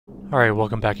Alright,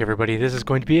 welcome back everybody. This is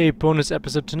going to be a bonus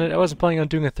episode tonight. I wasn't planning on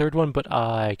doing a third one, but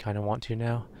I kind of want to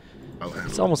now.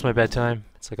 It's almost my bedtime.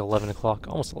 It's like 11 o'clock,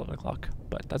 almost 11 o'clock,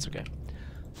 but that's okay.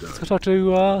 Let's go talk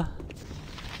to,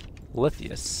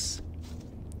 Lithius.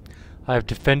 I have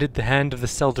defended the hand of the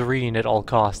Seldarine at all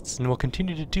costs, and will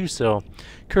continue to do so.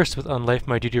 Cursed with unlife,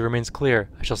 my duty remains clear.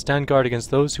 I shall stand guard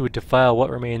against those who would defile what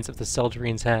remains of the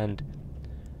Seldarine's hand.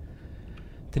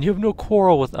 Then you have no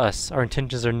quarrel with us. Our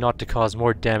intentions are not to cause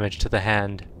more damage to the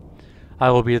hand. I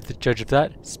will be the judge of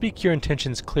that. Speak your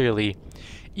intentions clearly.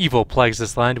 Evil plagues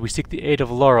this land. We seek the aid of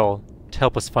Laurel to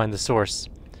help us find the source.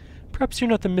 Perhaps you're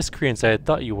not the miscreants I had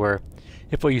thought you were.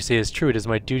 If what you say is true, it is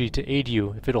my duty to aid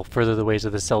you, if it'll further the ways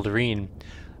of the Seldarine.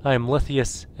 I am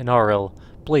Lithius Enaril,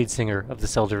 Bladesinger of the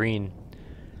Seldarine.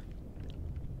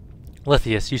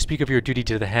 Lithius, you speak of your duty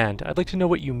to the hand. I'd like to know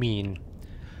what you mean.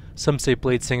 Some say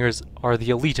Bladesingers are the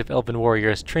elite of elven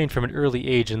warriors, trained from an early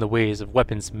age in the ways of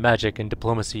weapons, magic, and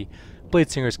diplomacy.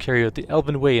 Bladesingers carry out the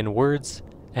elven way in words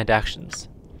and actions.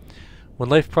 When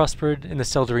life prospered in the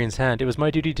Seldarine's hand, it was my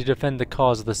duty to defend the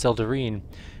cause of the Seldarine.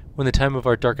 When the time of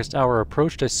our darkest hour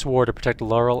approached, I swore to protect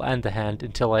Laurel and the hand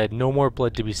until I had no more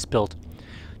blood to be spilt.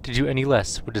 To do any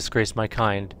less would disgrace my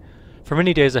kind. For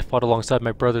many days I fought alongside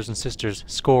my brothers and sisters.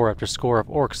 Score after score of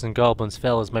orcs and goblins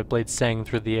fell as my blade sang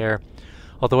through the air.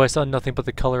 Although I saw nothing but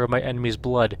the color of my enemy's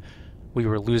blood, we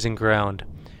were losing ground.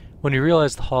 When we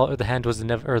realized the fall of the hand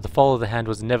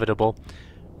was inevitable,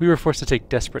 we were forced to take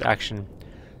desperate action.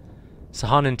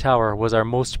 Sahanin Tower was our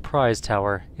most prized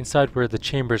tower. Inside were the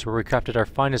chambers where we crafted our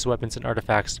finest weapons and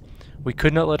artifacts. We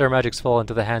could not let our magics fall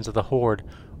into the hands of the Horde,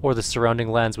 or the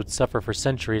surrounding lands would suffer for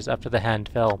centuries after the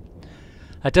hand fell.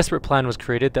 A desperate plan was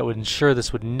created that would ensure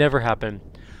this would never happen.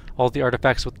 All the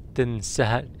artifacts within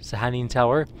Sahanin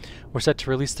Tower were set to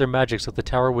release their magic so the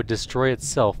tower would destroy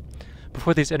itself.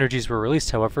 Before these energies were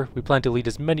released, however, we planned to lead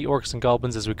as many orcs and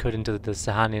goblins as we could into the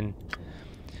Sahanin.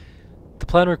 The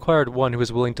plan required one who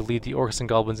was willing to lead the orcs and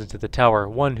goblins into the tower,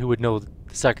 one who would know the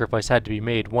sacrifice had to be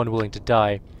made, one willing to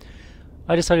die.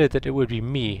 I decided that it would be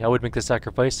me. I would make the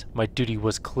sacrifice. My duty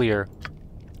was clear.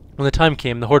 When the time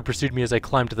came, the Horde pursued me as I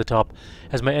climbed to the top.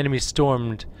 As my enemies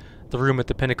stormed the room at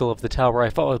the pinnacle of the tower, I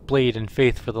fought with blade and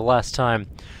faith for the last time.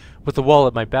 With the wall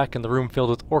at my back and the room filled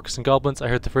with orcs and goblins, I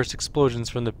heard the first explosions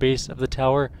from the base of the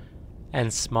tower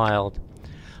and smiled.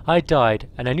 I died,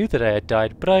 and I knew that I had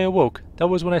died, but I awoke. That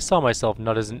was when I saw myself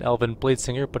not as an elven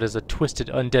bladesinger, but as a twisted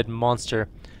undead monster.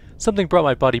 Something brought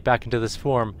my body back into this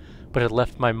form, but had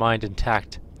left my mind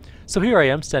intact. So here I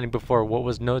am, standing before what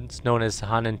was known as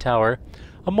Sahanin Tower.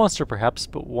 A monster perhaps,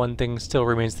 but one thing still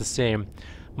remains the same.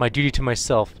 My duty to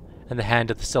myself, and the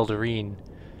hand of the Seldarine.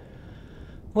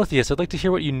 Lithius, I'd like to hear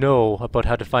what you know about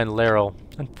how to find Laurel.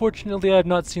 Unfortunately, I have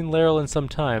not seen Laurel in some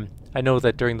time. I know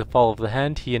that during the fall of the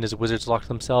hand, he and his wizards locked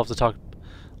themselves atop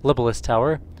Libellis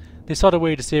Tower. They sought a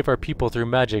way to save our people through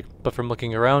magic, but from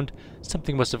looking around,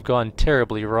 something must have gone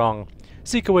terribly wrong.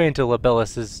 Seek away into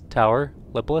Libellis Tower,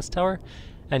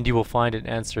 and you will find an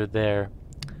answer there.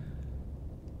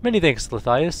 Many thanks,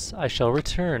 Lithius. I shall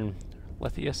return.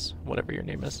 Lithius, whatever your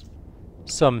name is.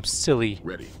 Some silly...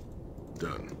 Ready.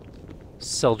 Done.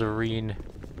 Seldarine.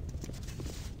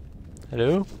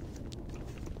 Hello?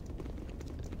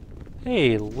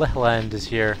 Hey, Lehland is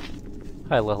here.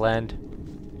 Hi, Lehland.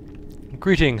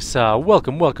 Greetings,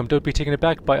 welcome. Don't be taken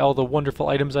aback by all the wonderful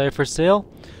items I have for sale.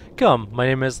 Come, my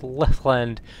name is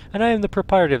Lehland, and I am the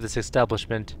proprietor of this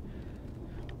establishment.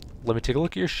 Let me take a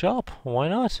look at your shop. Why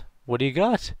not? What do you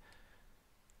got?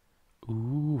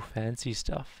 Ooh, fancy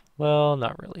stuff. Well,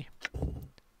 not really.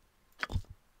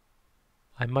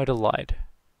 I might have lied.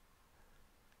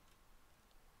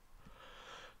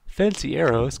 Fancy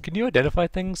arrows. Can you identify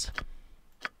things?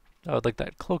 I would like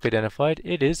that cloak identified.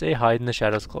 It is a hide in the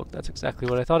shadows cloak. That's exactly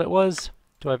what I thought it was.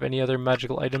 Do I have any other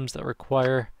magical items that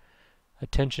require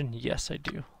attention? Yes, I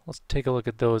do. Let's take a look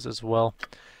at those as well.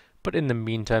 But in the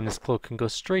meantime, this cloak can go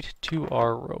straight to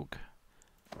our rogue.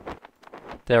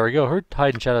 There we go. Her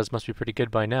hide in shadows must be pretty good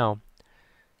by now.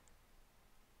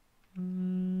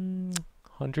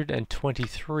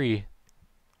 123.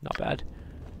 Not bad.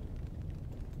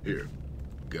 Here.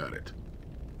 Got it.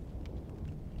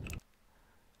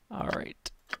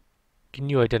 Alright. Can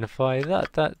you identify that,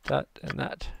 and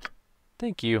that?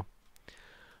 Thank you.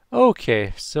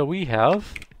 Okay, so we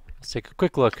have... Let's take a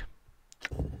quick look.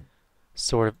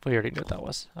 Sort of... We already knew what that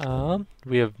was.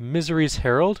 We have Misery's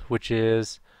Herald, which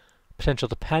is potential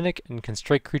to panic and can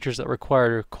strike creatures that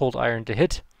require cold iron to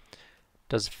hit.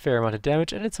 Does a fair amount of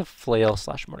damage, and it's a flail /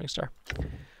 Morningstar.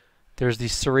 There's the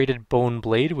Serrated Bone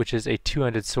Blade, which is a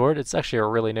two-handed sword. It's actually a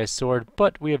really nice sword,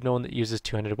 but we have no one that uses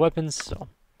two-handed weapons, so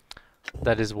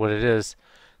that is what it is.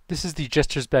 This is the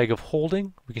Jester's Bag of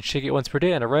Holding. We can shake it once per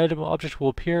day and a random object will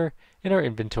appear in our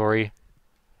inventory.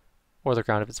 Or the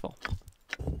ground if it's full.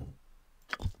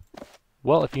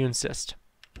 Well, if you insist.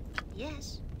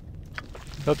 Yes.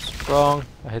 Oops, wrong.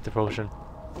 I hit the potion.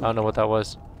 I don't know what that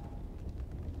was.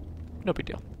 No big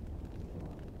deal.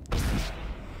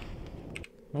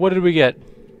 What did we get?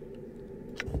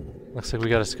 Looks like we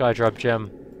got a Skydrop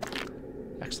gem.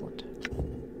 Excellent.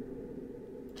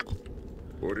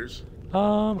 Orders?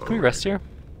 Can we rest here?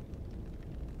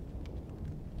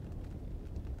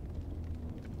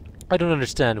 I don't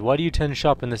understand. Why do you tend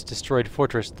shop in this destroyed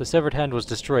fortress? The severed hand was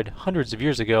destroyed hundreds of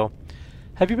years ago.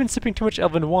 Have you been sipping too much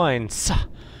elven wine? Sah!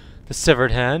 The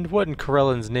severed hand? What in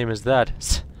Corellan's name is that?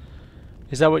 Sah!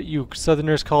 Is that what you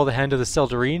southerners call the hand of the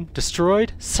Seldarine?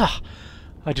 Destroyed? Sah!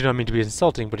 I do not mean to be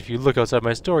insulting, but if you look outside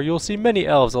my store, you will see many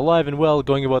elves alive and well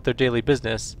going about their daily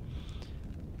business.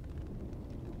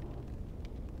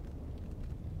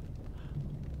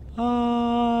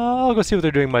 I'll go see what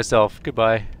they're doing myself.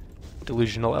 Goodbye,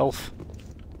 delusional elf.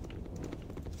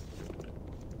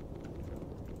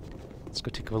 Let's go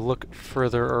take a look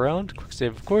further around. Quick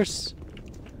save, of course.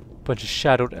 Bunch of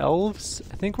shadowed elves.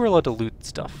 I think we're allowed to loot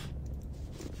stuff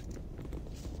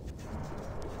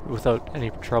without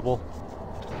any trouble.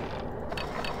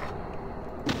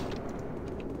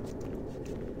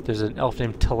 There's an elf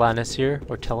named Talanis here,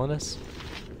 or Telanus.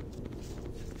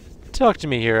 Talk to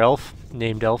me here, elf.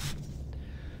 Named elf.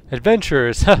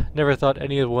 Adventurers! Ha! Never thought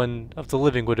anyone of the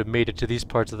living would have made it to these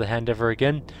parts of the hand ever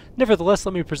again. Nevertheless,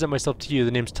 let me present myself to you.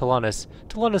 The name's Talanis.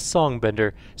 Talanis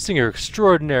Songbender, singer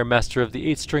extraordinaire, master of the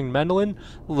 8-string mandolin,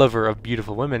 lover of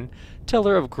beautiful women,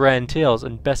 teller of grand tales,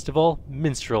 and best of all,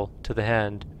 minstrel to the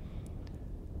hand.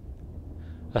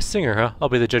 A singer, huh? I'll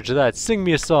be the judge of that. Sing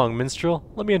me a song, minstrel.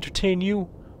 Let me entertain you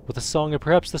with a song, and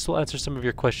perhaps this will answer some of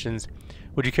your questions.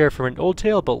 Would you care for an old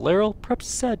tale about Laeral? Perhaps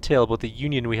a sad tale about the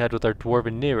union we had with our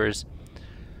dwarven neighbors?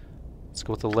 Let's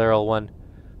go with the Laeral one.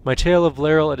 My tale of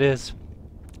Laeral it is.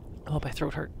 Oh, my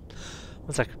throat hurt.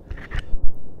 One sec.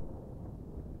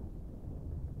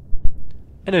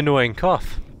 An annoying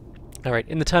cough. Alright,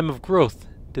 in the time of growth,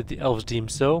 did the elves deem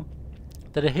so,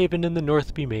 that a haven in the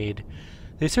north be made.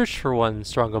 They searched for one,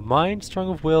 strong of mind, strong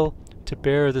of will, to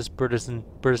bear this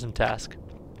burdensome task.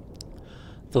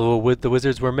 Though the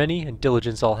wizards were many, and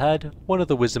diligence all had, one of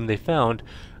the wisdom they found,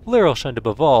 Laeral shined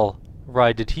above all.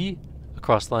 Ride did he,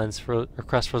 across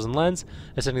frozen lands,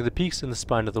 ascending the peaks in the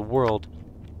spine of the world.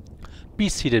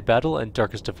 Beasts he did battle, and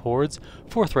darkest of hordes,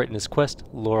 forthright in his quest,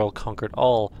 Laeral conquered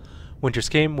all. Winters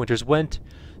came, winters went,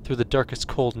 through the darkest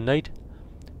cold night.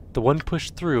 The one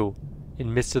pushed through,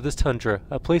 in midst of this tundra,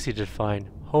 a place he did find,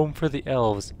 home for the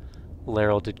elves,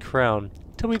 Laeral did crown.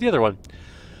 Tell me the other one.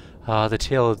 Ah, the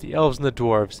tale of the elves and the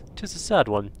dwarves, 'tis a sad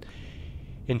one.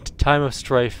 In time of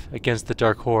strife, against the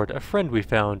dark horde, a friend we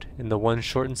found, in the one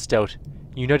short and stout.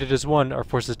 United as one, our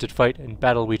forces did fight, in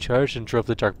battle we charged and drove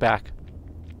the dark back.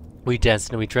 We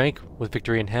danced and we drank, with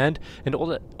victory in hand, an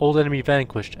old enemy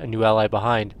vanquished, a new ally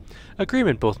behind.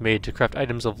 Agreement both made to craft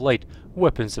items of light,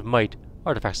 weapons of might,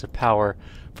 artifacts of power.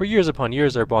 For years upon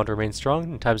years our bond remained strong,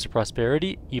 in times of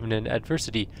prosperity, even in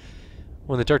adversity.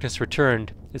 When the darkness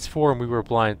returned, its form we were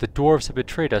blind. The dwarves had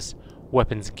betrayed us,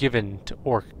 weapons given to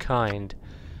orc kind.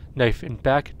 Knife in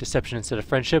back, deception instead of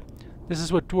friendship. This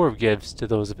is what dwarf gives to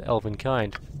those of elven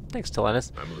kind. Thanks,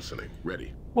 Talanis. I'm listening.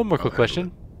 Ready. One more quick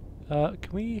question. Can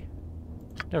we...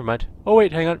 Never mind. Oh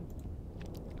wait, hang on.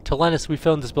 Talanis, we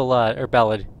found this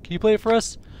ballad. Can you play it for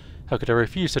us? How could I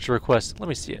refuse such a request? Let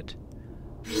me see it.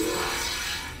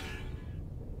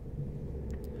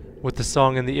 With the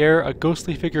song in the air, a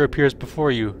ghostly figure appears before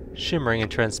you, shimmering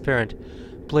and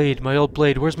transparent. Blade, my old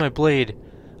blade, where's my blade?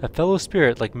 A fellow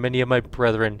spirit like many of my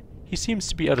brethren. He seems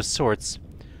to be out of sorts.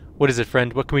 What is it,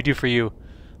 friend? What can we do for you?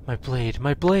 My blade,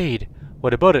 my blade!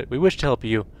 What about it? We wish to help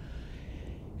you.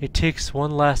 It takes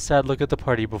one last sad look at the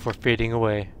party before fading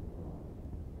away.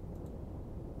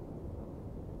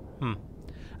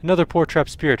 Another poor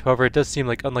trapped spirit. However, it does seem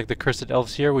like, unlike the cursed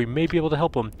elves here, we may be able to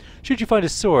help him. Should you find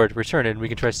his sword, return it and we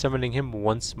can try summoning him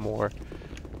once more.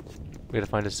 We gotta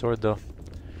find his sword, though.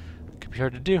 Could be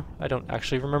hard to do. I don't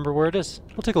actually remember where it is.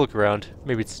 We'll take a look around.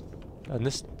 Maybe it's on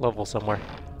this level somewhere.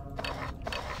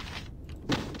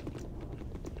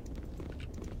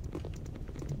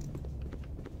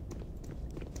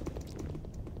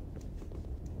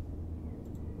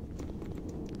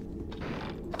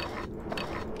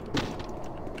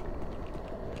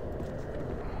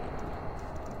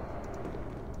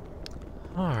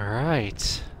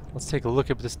 Alright, let's take a look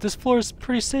at this. This floor is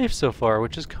pretty safe so far,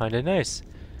 which is kind of nice.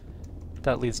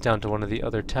 That leads down to one of the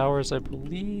other towers, I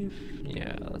believe.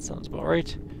 Yeah, that sounds about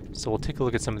right. So we'll take a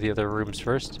look at some of the other rooms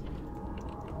first.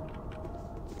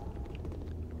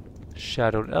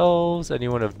 Shadowed elves.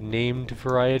 Anyone of named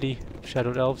variety?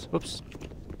 Shadowed elves. Whoops.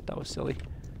 That was silly.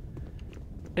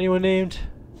 Anyone named?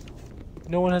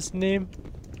 No one has a name?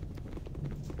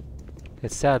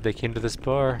 It's sad they came to this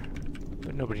bar,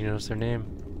 but nobody knows their name.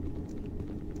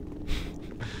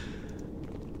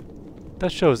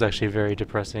 That show is actually very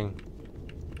depressing.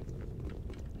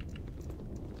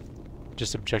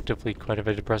 Just objectively quite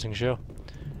a depressing show.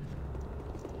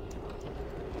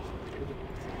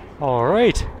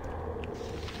 Alright!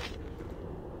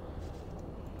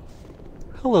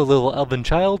 Hello, little elven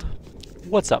child.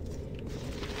 What's up?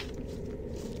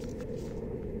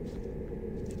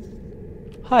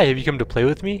 Hi, have you come to play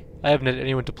with me? I haven't had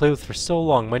anyone to play with for so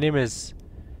long. My name is...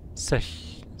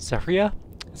 Sahria?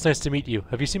 It's nice to meet you.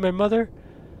 Have you seen my mother?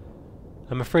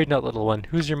 I'm afraid not, little one.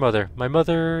 Who's your mother? My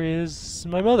mother is...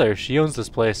 my mother. She owns this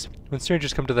place. When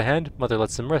strangers come to the hand, mother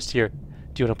lets them rest here.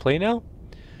 Do you want to play now?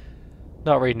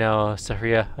 Not right now,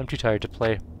 Sahria. I'm too tired to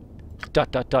play. ...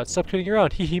 Stop kidding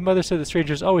around. Hee hee, mother said that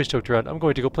strangers always joked around. I'm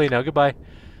going to go play now. Goodbye.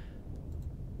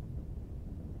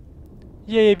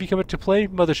 Yay, have you come up to play?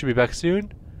 Mother should be back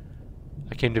soon.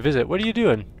 I came to visit. What are you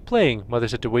doing? Playing. Mother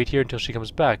said to wait here until she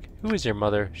comes back. Who is your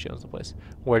mother? She owns the place.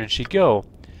 Where did she go?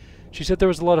 She said there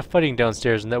was a lot of fighting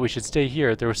downstairs and that we should stay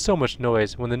here. There was so much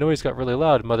noise. When the noise got really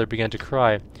loud, Mother began to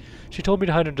cry. She told me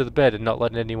to hide under the bed and not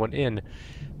let anyone in.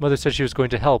 Mother said she was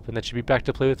going to help and that she'd be back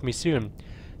to play with me soon.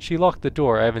 She locked the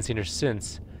door. I haven't seen her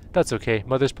since. That's okay.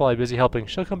 Mother's probably busy helping.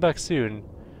 She'll come back soon.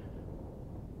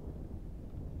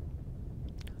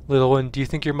 Little one, do you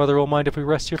think your mother will mind if we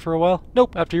rest here for a while?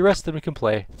 Nope. After you rest, then we can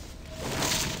play.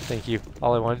 Thank you.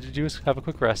 All I wanted to do is have a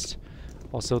quick rest.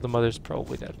 Also, the mother's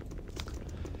probably dead.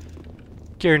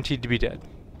 Guaranteed to be dead.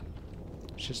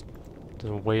 It's just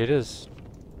the way it is.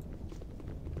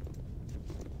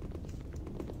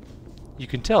 You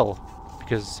can tell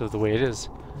because of the way it is.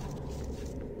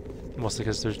 Mostly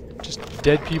because there's just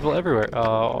dead people everywhere.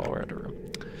 Oh, we're out of room.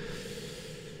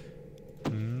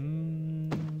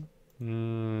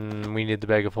 We need the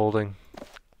bag of holding.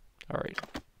 Alright.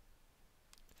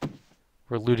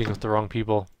 We're looting with the wrong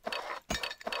people.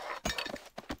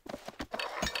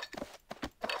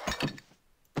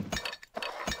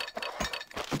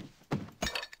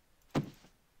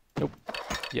 Nope.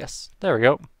 Yes. There we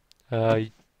go.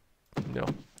 No.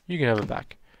 You can have it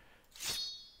back.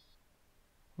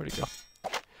 Where'd it go?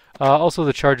 Also,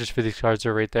 the charges for these cards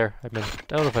are right there. I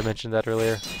don't know if I mentioned that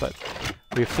earlier, but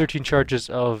we have 13 charges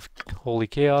of Holy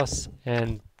Chaos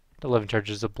and 11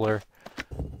 charges of Blur.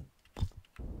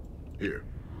 Here.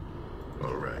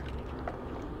 All right.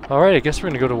 Alright, I guess we're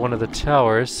going to go to one of the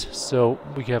towers, so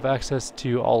we can have access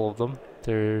to all of them.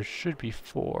 There should be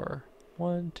 4.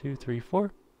 1, 2, 3,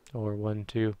 4. Or 1,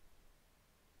 2,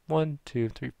 1, 2,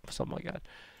 3, something like that.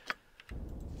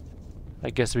 I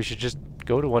guess we should just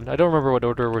go to one. I don't remember what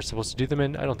order we're supposed to do them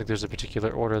in. I don't think there's a particular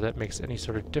order that makes any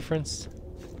sort of difference.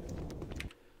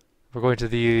 We're going to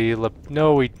the...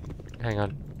 hang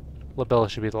on. Labella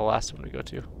should be the last one we go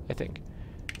to, I think.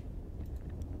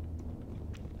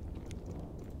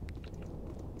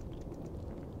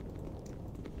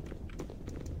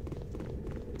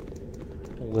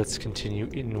 Let's continue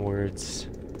inwards.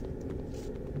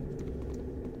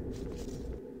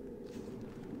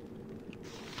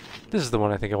 This is the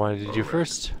one I think I wanted to do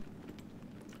first.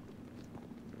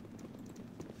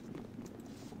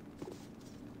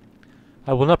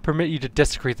 I will not permit you to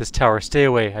desecrate this tower. Stay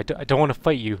away. I don't want to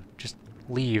fight you. Just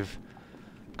leave.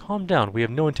 Calm down. We have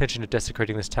no intention of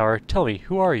desecrating this tower. Tell me,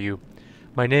 who are you?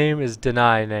 My name is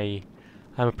Denai.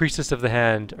 I'm a priestess of the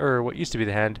Hand, or what used to be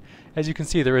the Hand. As you can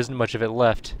see, there isn't much of it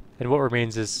left, and what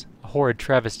remains is a horrid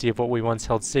travesty of what we once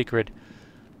held sacred.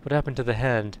 What happened to the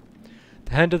Hand?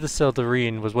 The Hand of the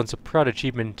Seldarine was once a proud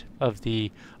achievement of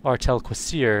the Artel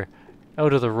Quasir.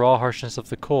 Out of the raw harshness of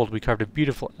the cold, we carved a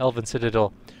beautiful elven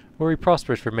citadel, where we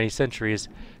prospered for many centuries.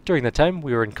 During that time,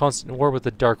 we were in constant war with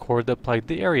the Dark Horde that plagued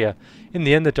the area. In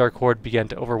the end, the Dark Horde began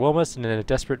to overwhelm us, and in a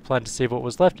desperate plan to save what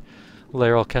was left,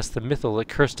 Laeral cast the Mythal that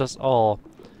cursed us all.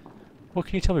 What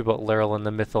can you tell me about Laeral and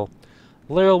the Mythal?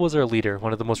 Laeral was our leader,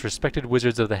 one of the most respected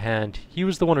wizards of the Hand. He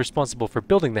was the one responsible for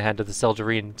building the Hand of the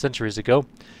Seldarine centuries ago.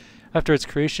 After its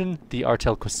creation, the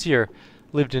Artel Quasir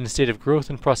lived in a state of growth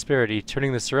and prosperity,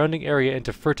 turning the surrounding area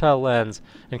into fertile lands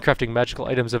and crafting magical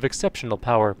items of exceptional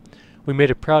power. We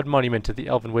made a proud monument to the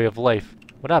elven way of life.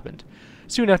 What happened?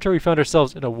 Soon after, we found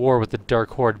ourselves in a war with the Dark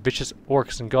Horde, vicious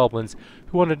orcs and goblins,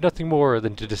 who wanted nothing more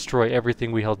than to destroy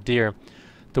everything we held dear.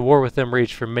 The war with them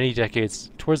raged for many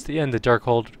decades. Towards the end, the Dark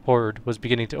Horde was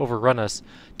beginning to overrun us.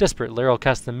 Desperate, Laeral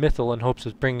cast the Mythal in hopes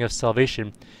of bringing us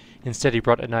salvation. Instead, he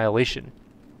brought annihilation.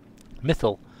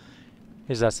 Mythal.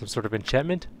 Is that some sort of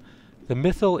enchantment? The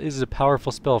Mythal is a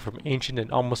powerful spell from ancient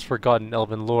and almost forgotten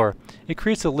elven lore. It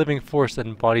creates a living force that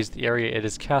embodies the area it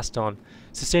is cast on.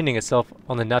 Sustaining itself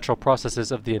on the natural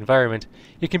processes of the environment,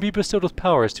 it can be bestowed with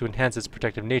powers to enhance its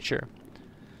protective nature.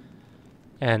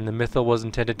 And the Mythal was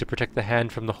intended to protect the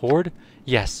hand from the Horde?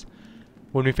 Yes.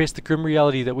 When we faced the grim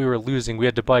reality that we were losing, we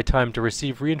had to buy time to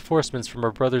receive reinforcements from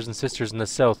our brothers and sisters in the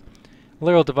south.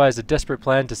 Laeral devised a desperate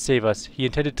plan to save us. He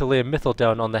intended to lay a Mythal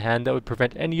down on the hand that would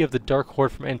prevent any of the Dark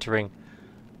Horde from entering.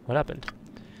 What happened?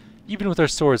 Even with our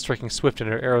swords striking swift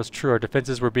and our arrows true, our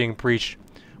defenses were being breached.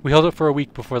 We held it for a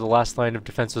week before the last line of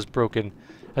defense was broken.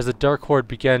 As the Dark Horde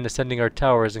began ascending our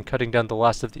towers and cutting down the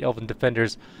last of the elven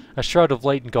defenders, a shroud of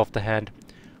light engulfed the hand.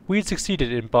 We had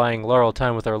succeeded in buying Laeral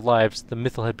time with our lives. The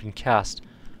Mythal had been cast.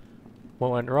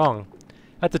 What went wrong?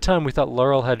 At the time, we thought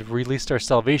Laeral had released our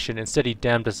salvation. Instead, he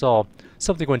damned us all.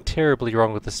 Something went terribly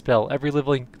wrong with the spell. Every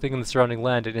living thing in the surrounding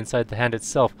land and inside the hand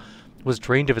itself was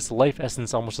drained of its life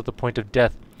essence almost at the point of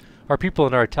death. Our people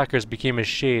and our attackers became as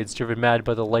shades, driven mad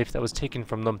by the life that was taken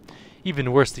from them.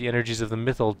 Even worse, the energies of the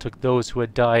Mythal took those who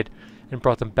had died and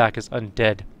brought them back as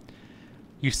undead.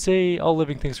 You say all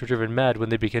living things were driven mad when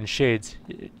they became shades.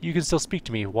 You can still speak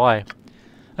to me. Why?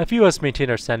 A few of us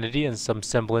maintained our sanity and some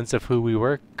semblance of who we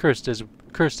were, cursed as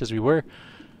we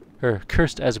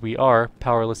are,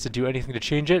 powerless to do anything to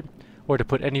change it, or to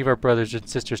put any of our brothers and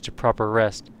sisters to proper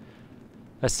rest.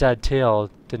 A sad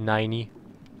tale, Denaini.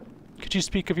 Could you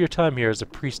speak of your time here as a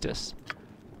priestess?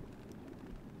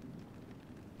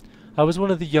 I was one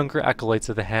of the younger acolytes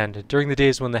of the Hand. During the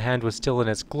days when the Hand was still in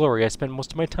its glory, I spent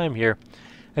most of my time here.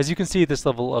 As you can see, this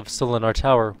level of Solinar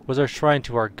Tower was our shrine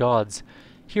to our gods.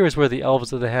 Here is where the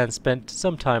elves of the Hand spent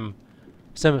some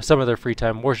of their free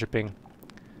time worshipping.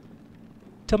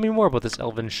 Tell me more about this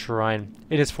elven shrine.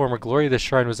 In its former glory, this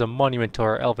shrine was a monument to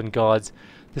our elven gods.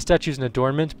 The statues and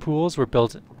adornment pools were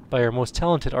built by our most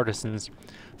talented artisans.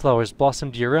 Flowers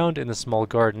blossomed year-round in the small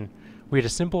garden. We had a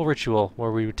simple ritual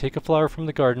where we would take a flower from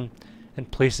the garden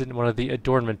and place it in one of the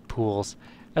adornment pools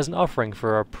as an offering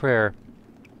for our prayer.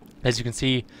 As you can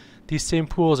see, these same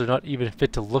pools are not even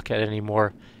fit to look at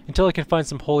anymore. Until I can find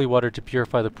some holy water to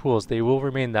purify the pools, they will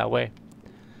remain that way.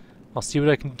 I'll see what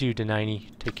I can do, Denaini.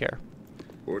 Take care.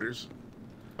 Orders?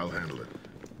 I'll handle it.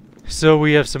 So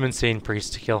we have some insane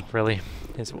priests to kill, really,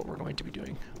 is what we're going to be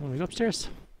doing. When we go upstairs?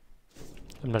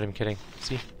 I'm not even kidding.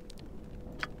 See?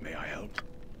 May I help?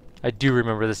 I do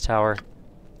remember this tower.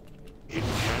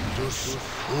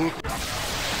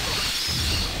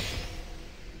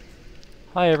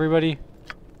 Hi, everybody.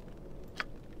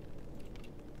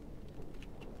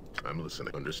 I'm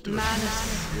listening. Understood.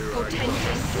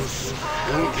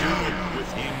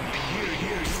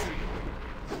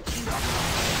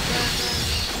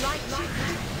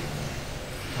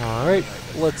 Alright,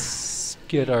 let's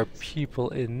get our people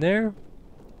in there.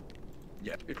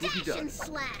 Yep, it will be done.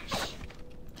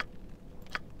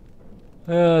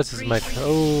 This is my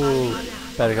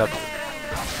bad up.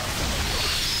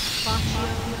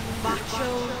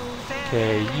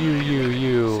 Okay,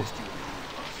 you.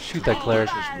 Shoot that cleric.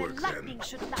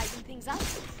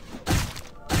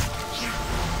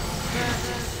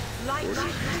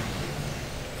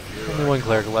 Only one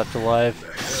cleric left alive.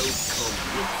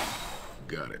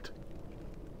 Got it.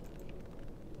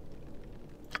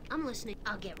 I'm listening.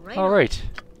 I'll get right. All right.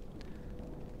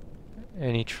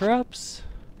 Any traps?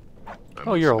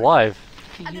 Oh, you're alive.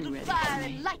 A little fire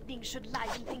and lightning should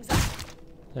liven things up.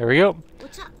 There we go.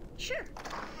 What's up? Sure.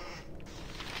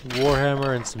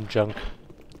 Warhammer and some junk.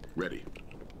 Ready.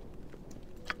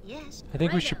 Yes. I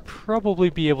think we should probably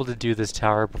be able to do this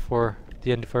tower before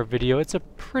the end of our video. It's a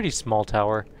pretty small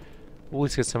tower. We'll at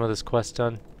least get some of this quest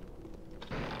done.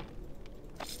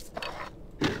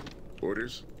 Here.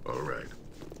 Orders? All right.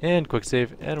 And quick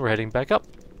save, and we're heading back up.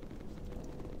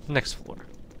 Next floor.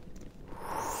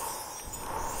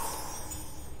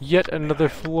 Yet another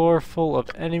floor full of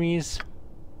enemies.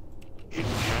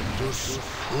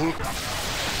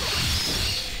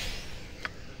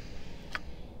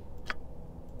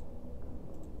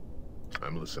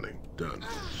 I'm listening. Done.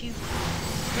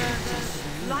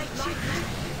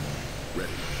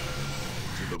 Ready.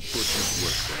 To the butcher's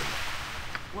work then.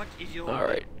 What is your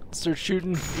Alright, start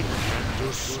shooting.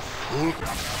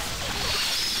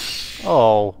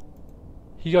 Oh.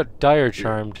 He got dire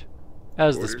charmed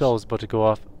as the spell was about to go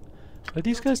off. Are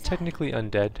these guys technically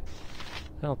undead?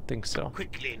 I don't think so.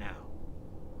 quickly now?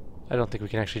 I don't think we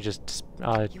can actually just You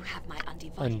have my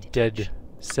undivided undead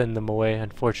send them away,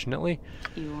 unfortunately.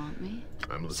 You want me?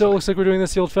 I'm listening. So it looks like we're doing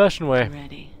this the old-fashioned way.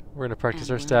 Ready. We're gonna practice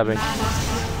our stabbing.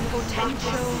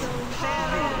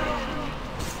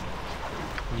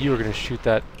 you were gonna shoot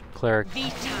that cleric.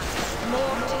 And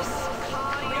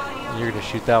you're gonna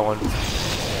shoot that one.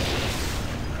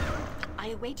 I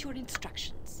await your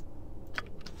instructions.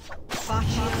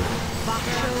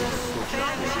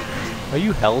 Are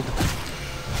you held?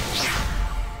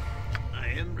 I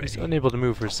am He's ready. unable to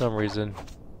move for some reason.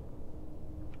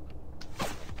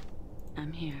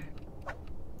 I'm here.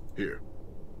 Here.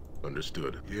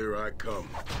 Understood. Here I come.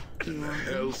 And the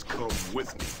hells come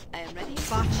with me. I am ready.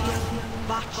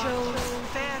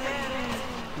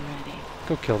 Ready.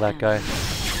 Go kill that guy.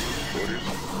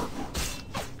 Orders?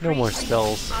 No more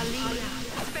spells.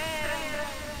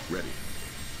 Ready.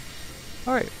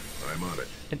 Alright. I'm on it.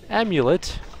 An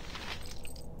amulet.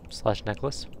 Slash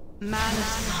necklace.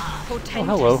 Oh,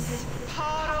 hello.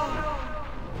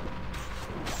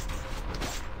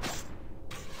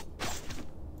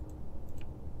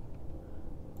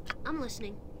 I'm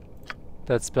listening.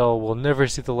 That spell will never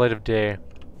see the light of day.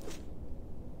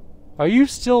 Are you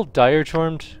still dire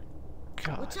charmed?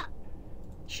 God. What's up?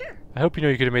 Sure. I hope you know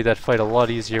you could have made that fight a lot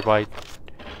easier by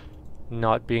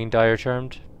not being dire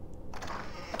charmed.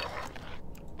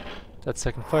 That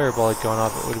second fireball had gone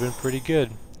off, it would have been pretty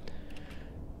good.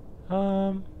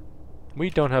 We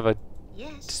don't have a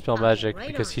Yes. dispel I'll magic get right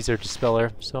because on he's our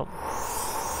dispeller, so it.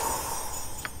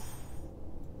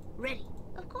 Ready.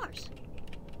 Of course.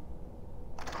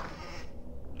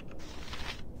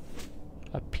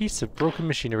 a piece of broken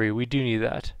machinery. We do need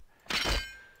that.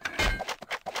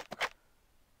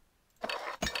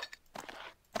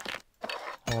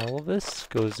 All of this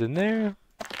goes in there.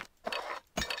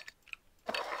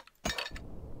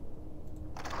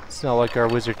 It's not like our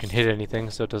wizard can hit anything,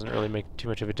 so it doesn't really make too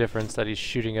much of a difference that he's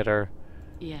shooting at our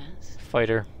Yes.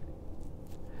 fighter.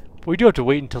 But we do have to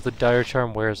wait until the dire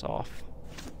charm wears off.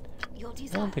 Your I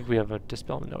desire. don't think we have a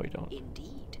dispel. No, we don't.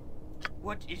 Indeed.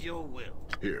 What is your will?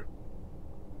 Here.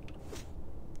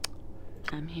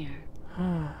 I'm here.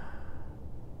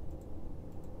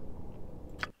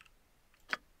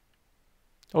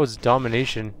 Oh, it's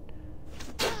domination.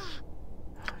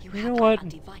 You You have know my what?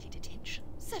 undivided attention.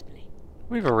 Certainly.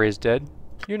 We have a raised dead.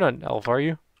 You're not an elf, are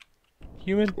you?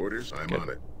 Human? Orders? I'm Good. on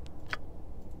it.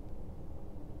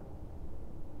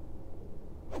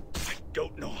 I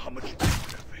don't know how much you can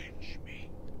avenge me.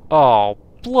 Oh,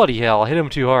 bloody hell. I hit him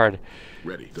too hard.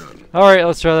 Ready. Done. Alright,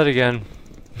 let's try that again.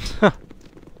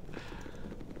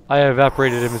 I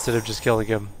evaporated him instead of just killing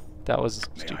him. That was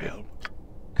May I stupid. help?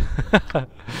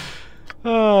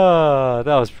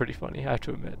 That was pretty funny, I have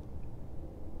to admit.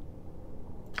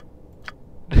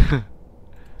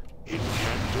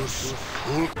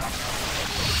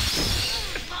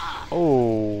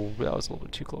 Oh, that was a little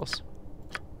bit too close.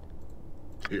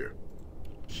 Here.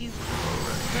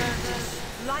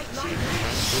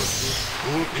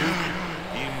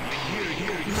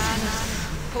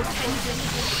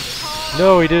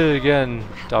 No, he did it again.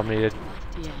 Dominated.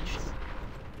 Yes.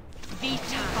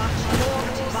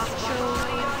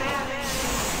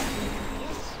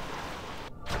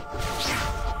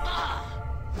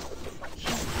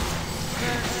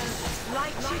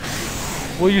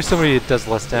 We'll use somebody that does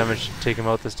less damage to take him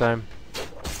out this time.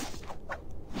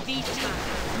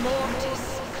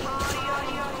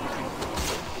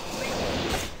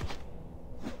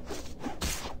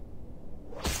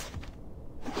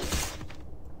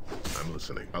 I'm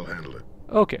listening. I'll handle it.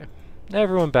 Okay,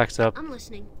 everyone backs up. I'm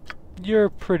listening. You're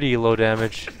pretty low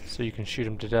damage, so you can shoot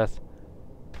him to death.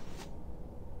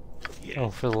 Yes. Oh,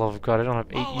 for the love of God, I don't have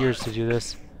 8 years to do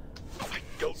this. I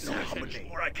don't know how much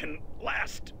more I can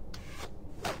last.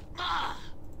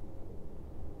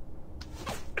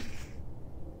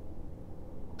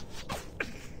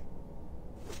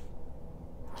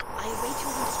 I await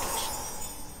your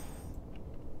instructions.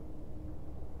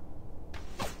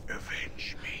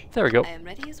 Avenge me. There we go. I am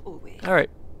ready as always. Alright,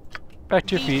 back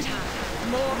to your feet.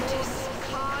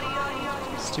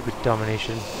 Stupid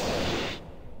domination.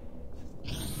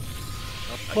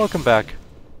 Welcome back.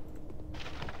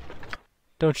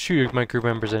 Don't shoot my crew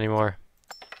members anymore.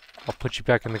 I'll put you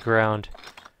back in the ground.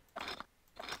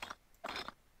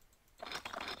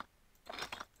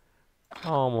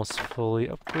 Almost fully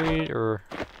upgrade or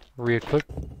re-equip.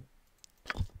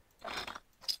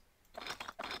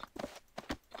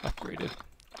 Upgraded.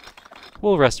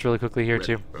 We'll rest really quickly here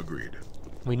Ready. too. Agreed.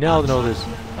 We now know there's...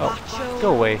 Oh,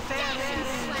 go away.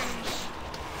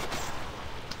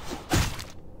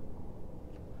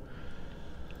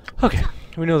 Okay,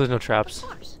 we know there's no traps. Of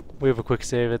course. We have a quick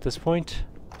save at this point.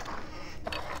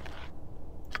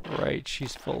 Right,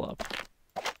 she's full up.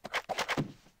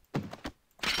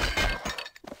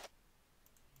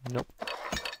 Nope.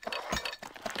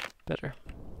 Better.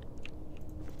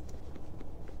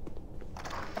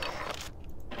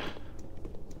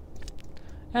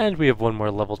 And we have one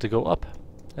more level to go up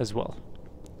as well.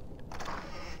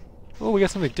 Oh, we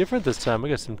got something different this time. We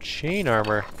got some chain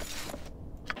armor.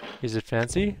 Is it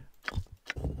fancy?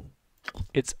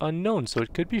 It's unknown, so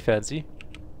it could be fancy.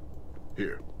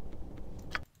 Here.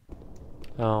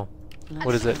 Oh.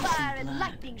 What is it? Fire and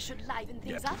lightning should liven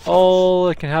things up. All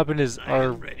that can happen is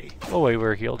our... Ready. Oh wait,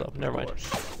 we're healed up. Never mind.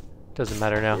 Doesn't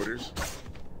matter now. Orders?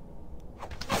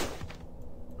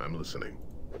 I'm listening.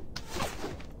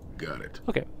 Got it.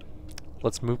 Okay.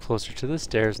 Let's move closer to the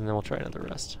stairs and then we'll try another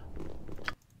rest.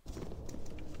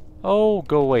 Oh,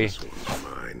 go away. This one's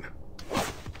mine.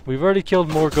 We've already killed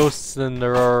more ghosts than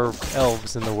there are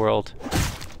elves in the world.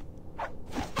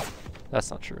 That's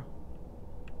not true.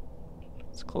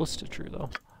 It's close to true,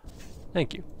 though.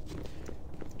 Thank you.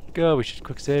 Go, we should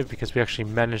quick save because we actually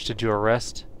managed to do a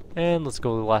rest. And let's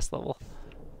go to the last level.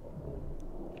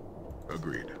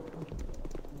 Agreed.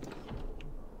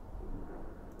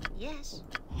 Yes.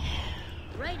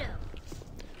 Righto.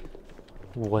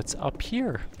 What's up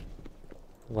here?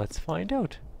 Let's find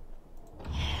out.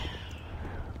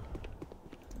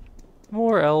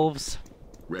 More elves.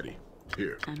 Ready.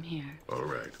 Here. I'm here. All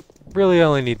right. Really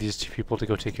only need these two people to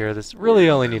go take care of this. Really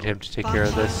only need him to take care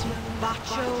of this.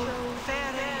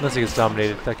 Unless he gets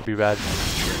dominated, that could be bad.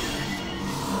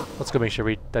 Let's go make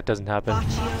sure that doesn't happen.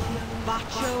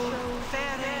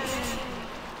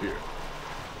 Here.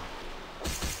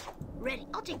 Ready.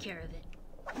 I'll take care of it.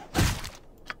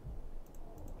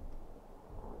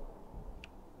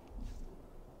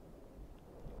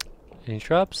 Any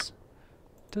traps?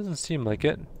 Doesn't seem like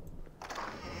it.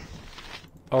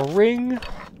 A ring,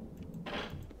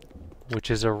 which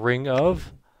is a ring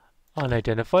of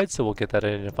unidentified, so we'll get that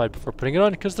identified before putting it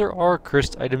on, because there are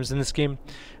cursed items in this game,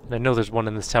 and I know there's one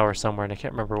in this tower somewhere, and I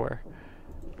can't remember where.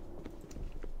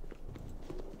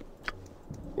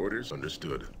 Orders?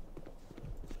 Understood.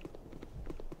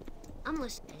 I'm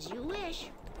listening as you wish.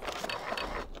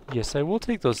 Yes, I will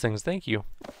take those things, thank you.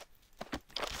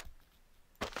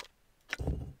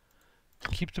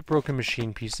 Keep the broken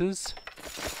machine pieces.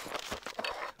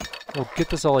 We'll get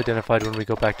this all identified when we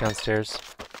go back downstairs.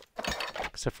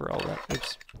 Except for all that.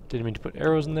 Oops. Didn't mean to put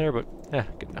arrows in there, but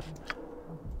good enough.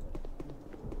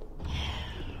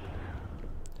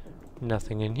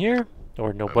 Nothing in here.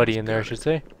 Or nobody in there, I should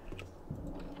say.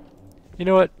 You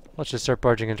know what? Let's just start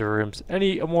barging into rooms.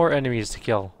 Any more enemies to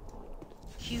kill?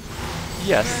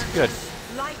 Yes, good.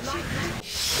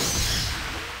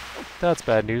 That's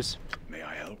bad news. May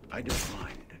I help? I don't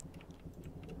mind.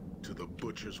 To the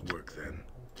butcher's work, then.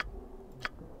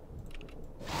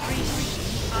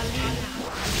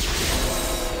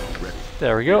 Ready.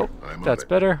 There we go. I'm on That's it.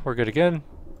 better. We're good again.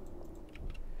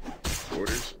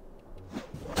 Orders?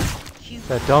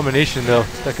 That domination, though,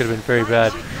 that could have been very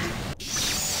bad.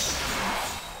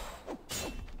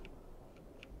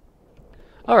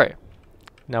 Alright.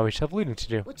 Now we should have looting to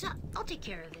do. What's up? I'll take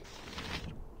care of it.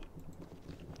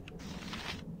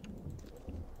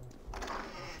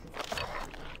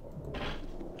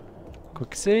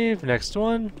 Quick save. Next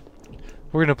one.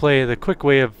 We're going to play the quick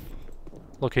way of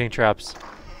locating traps.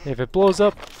 If it blows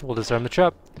up, we'll disarm the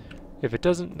trap. If it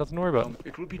doesn't, nothing to worry about.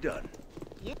 It will be done.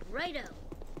 Yep. Righto.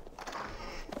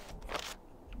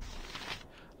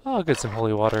 Oh, I'll get some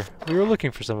holy water. We were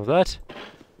looking for some of that.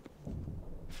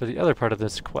 For the other part of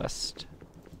this quest.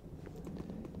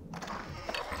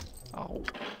 Oh.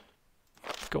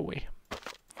 Go away.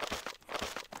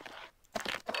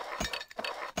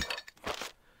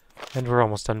 And we're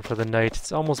almost done for the night.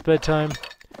 It's almost bedtime.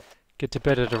 Get to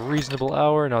bed at a reasonable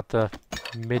hour, not the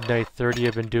midnight 30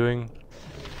 I've been doing.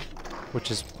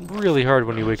 Which is really hard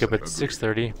when you wake up at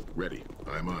 6:30. Ready.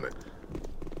 I'm on it.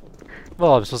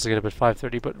 Well, I'm supposed to get up at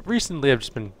 5:30, but recently I've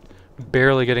just been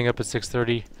barely getting up at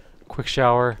 6:30. Quick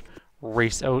shower,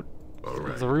 race out All of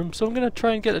right. the room. So I'm going to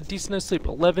try and get a decent night's sleep.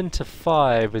 11 to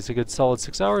 5 is a good solid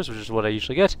 6 hours, which is what I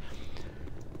usually get.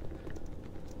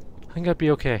 I think I'd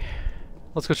be okay.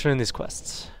 Let's go turn in these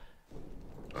quests.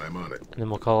 I'm on it. And then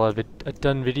we'll call it a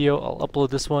done video. I'll upload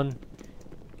this one.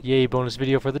 Yay, bonus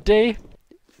video for the day.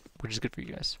 Which is good for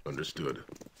you guys. Understood.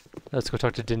 Let's go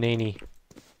talk to Denani.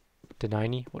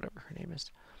 Denani? Whatever her name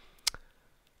is.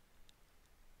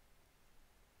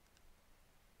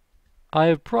 I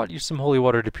have brought you some holy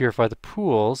water to purify the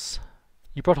pools.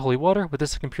 You brought holy water? With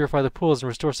this I can purify the pools and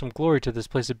restore some glory to this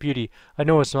place of beauty. I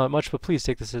know it's not much, but please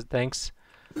take this as thanks.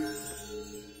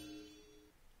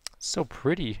 So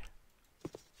pretty.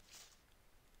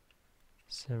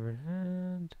 Severed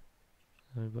hand.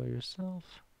 Tell me about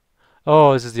yourself.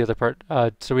 Oh, this is the other part.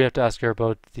 So we have to ask her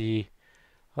about the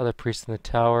other priest in the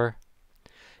tower.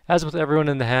 As with everyone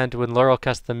in the hand, when Laurel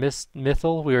cast the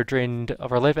Mythal, we were drained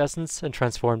of our life essence and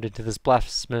transformed into this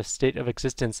blasphemous state of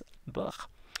existence. Blah.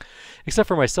 Except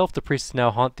for myself, the priests now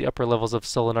haunt the upper levels of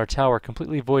Solinar Tower,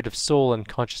 completely void of soul and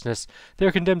consciousness. They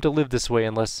are condemned to live this way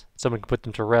unless someone can put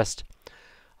them to rest.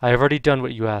 I have already done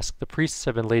what you asked. The priests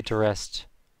have been laid to rest.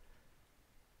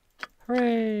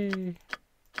 Hooray!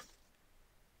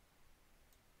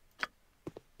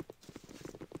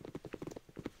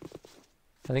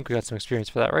 I think we got some experience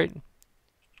for that, right?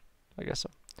 I guess so.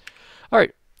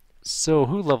 Alright, so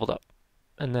who leveled up?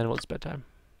 And then what's bedtime?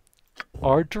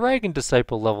 Our Dragon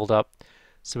Disciple leveled up.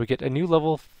 So we get a new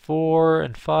level 4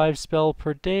 and 5 spell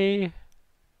per day.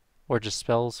 Or just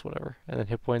spells, whatever. And then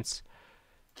hit points.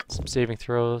 Some saving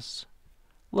throws.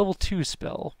 Level 2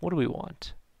 spell. What do we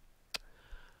want?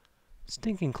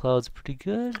 Stinking Cloud's pretty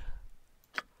good.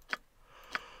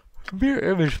 Mirror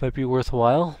Image might be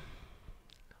worthwhile.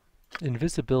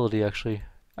 Invisibility, actually.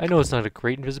 I know it's not a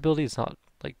great invisibility. It's not,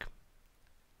 like,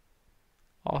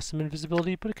 awesome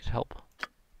invisibility, but it could help.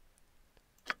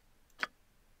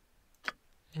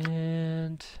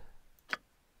 And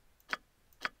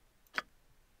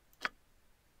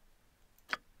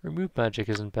remove magic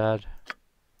isn't bad.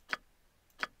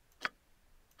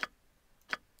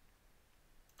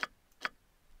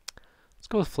 Let's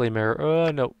go with Flame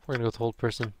Arrow. No, we're gonna go with Hold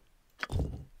Person.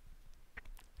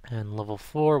 And level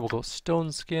 4, we'll go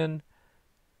Stone Skin.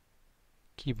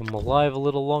 Keep him alive a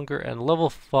little longer. And level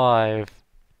 5.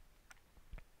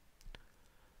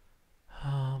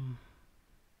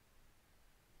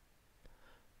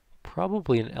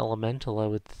 Probably an elemental, I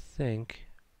would think.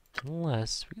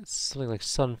 Unless we get something like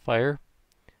Sunfire.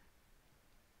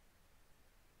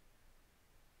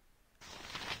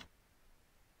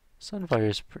 Sunfire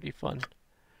is pretty fun.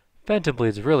 Phantom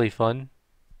Blade's really fun.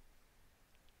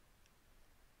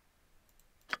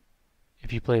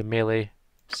 If you play melee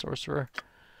sorcerer.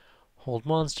 Hold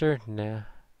monster? Nah.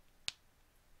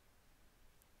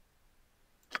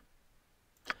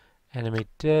 Animate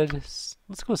dead. Let's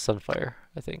go with Sunfire,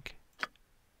 I think.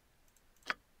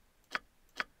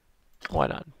 Why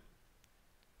not?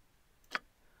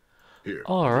 Here.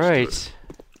 Alright.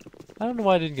 I don't know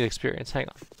why I didn't get experience. Hang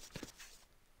on.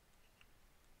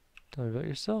 Tell me about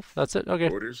yourself. That's it? Okay.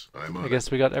 Orders, I'm on I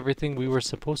guess we got everything we were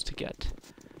supposed to get.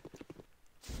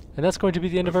 And that's going to be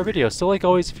the end of our video. So like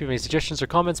always, if you have any suggestions or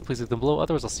comments, please leave them below.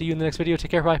 Otherwise, I'll see you in the next video.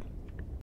 Take care. Bye.